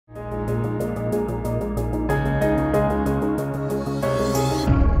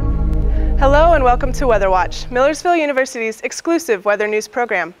Hello and welcome to Weather Watch, Millersville University's exclusive weather news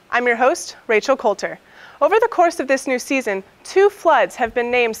program. I'm your host, Rachel Coulter. Over the course of this new season, 2 floods have been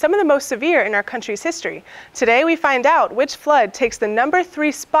named some of the most severe in our country's history. Today we find out which flood takes the number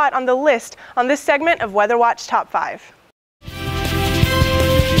 3 spot on the list on this segment of Weather Watch Top 5.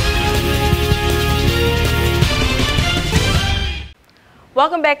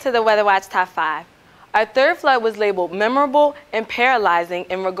 Welcome back to the Weather Watch Top 5. Our third flood was labeled memorable and paralyzing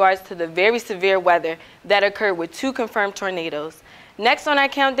in regards to the very severe weather that occurred with 2 confirmed tornadoes. Next on our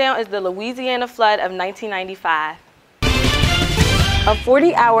countdown is the Louisiana flood of 1995. A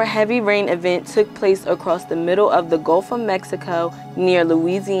 40-hour heavy rain event took place across the middle of the Gulf of Mexico near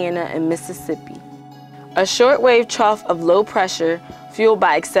Louisiana and Mississippi. A shortwave trough of low pressure, fueled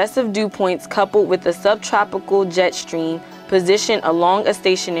by excessive dew points coupled with a subtropical jet stream positioned along a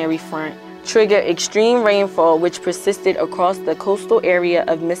stationary front, triggered extreme rainfall which persisted across the coastal area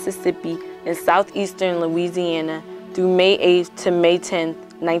of Mississippi and southeastern Louisiana through May 8th to May 10th,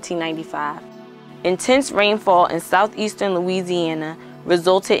 1995. Intense rainfall in southeastern Louisiana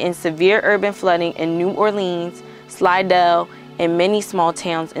resulted in severe urban flooding in New Orleans, Slidell, and many small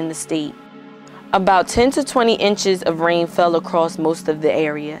towns in the state. About 10 to 20 inches of rain fell across most of the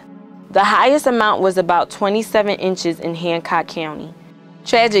area. The highest amount was about 27 inches in Hancock County.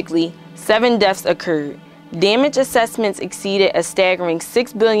 Tragically, 7 deaths occurred. Damage assessments exceeded a staggering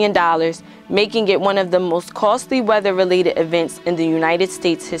 $6 billion, making it one of the most costly weather-related events in the United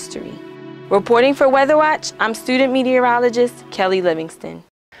States history. Reporting for Weather Watch, I'm student meteorologist Kellie Livingston.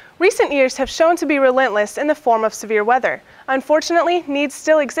 Recent years have shown to be relentless in the form of severe weather. Unfortunately, needs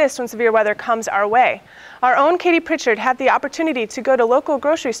still exist when severe weather comes our way. Our own Katie Prichard had the opportunity to go to local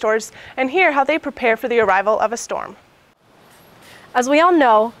grocery stores and hear how they prepare for the arrival of a storm. As we all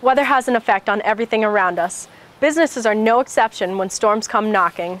know, weather has an effect on everything around us. Businesses are no exception when storms come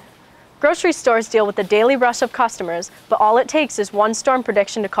knocking. Grocery stores deal with the daily rush of customers, but all it takes is one storm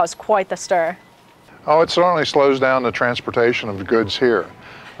prediction to cause quite the stir. Oh, it certainly slows down the transportation of goods here.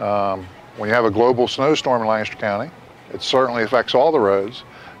 When you have a global snowstorm in Lancaster County, it certainly affects all the roads.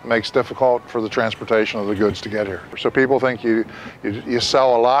 It makes it difficult for the transportation of the goods to get here. So people think you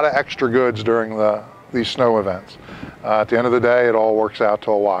sell a lot of extra goods during these snow events. At the end of the day, it all works out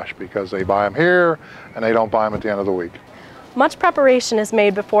to a wash because they buy them here and they don't buy them at the end of the week. Much preparation is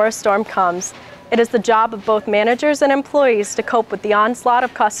made before a storm comes. It is the job of both managers and employees to cope with the onslaught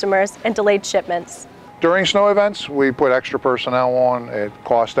of customers and delayed shipments. During snow events, we put extra personnel on. It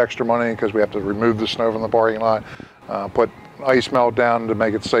costs extra money because we have to remove the snow from the parking lot, put ice melt down to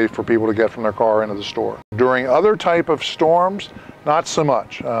make it safe for people to get from their car into the store. During other type of storms, not so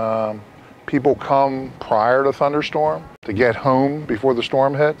much. People come prior to thunderstorm to get home before the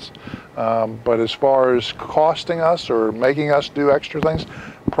storm hits. But as far as costing us or making us do extra things,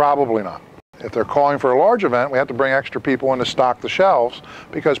 probably not. If they're calling for a large event, we have to bring extra people in to stock the shelves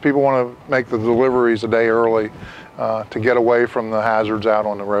because people want to make the deliveries a day early to get away from the hazards out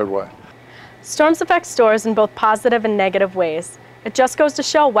on the roadway. Storms affect stores in both positive and negative ways. It just goes to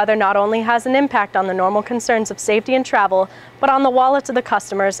show weather not only has an impact on the normal concerns of safety and travel, but on the wallets of the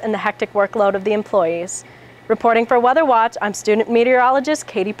customers and the hectic workload of the employees. Reporting for Weather Watch, I'm student meteorologist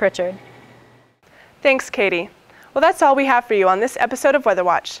Katie Prichard. Thanks, Katie. Well, that's all we have for you on this episode of Weather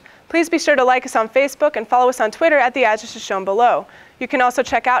Watch. Please be sure to like us on Facebook and follow us on Twitter at the addresses shown below. You can also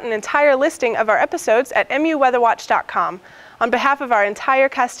check out an entire listing of our episodes at muweatherwatch.com. On behalf of our entire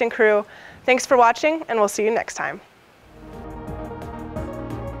cast and crew, thanks for watching, and we'll see you next time.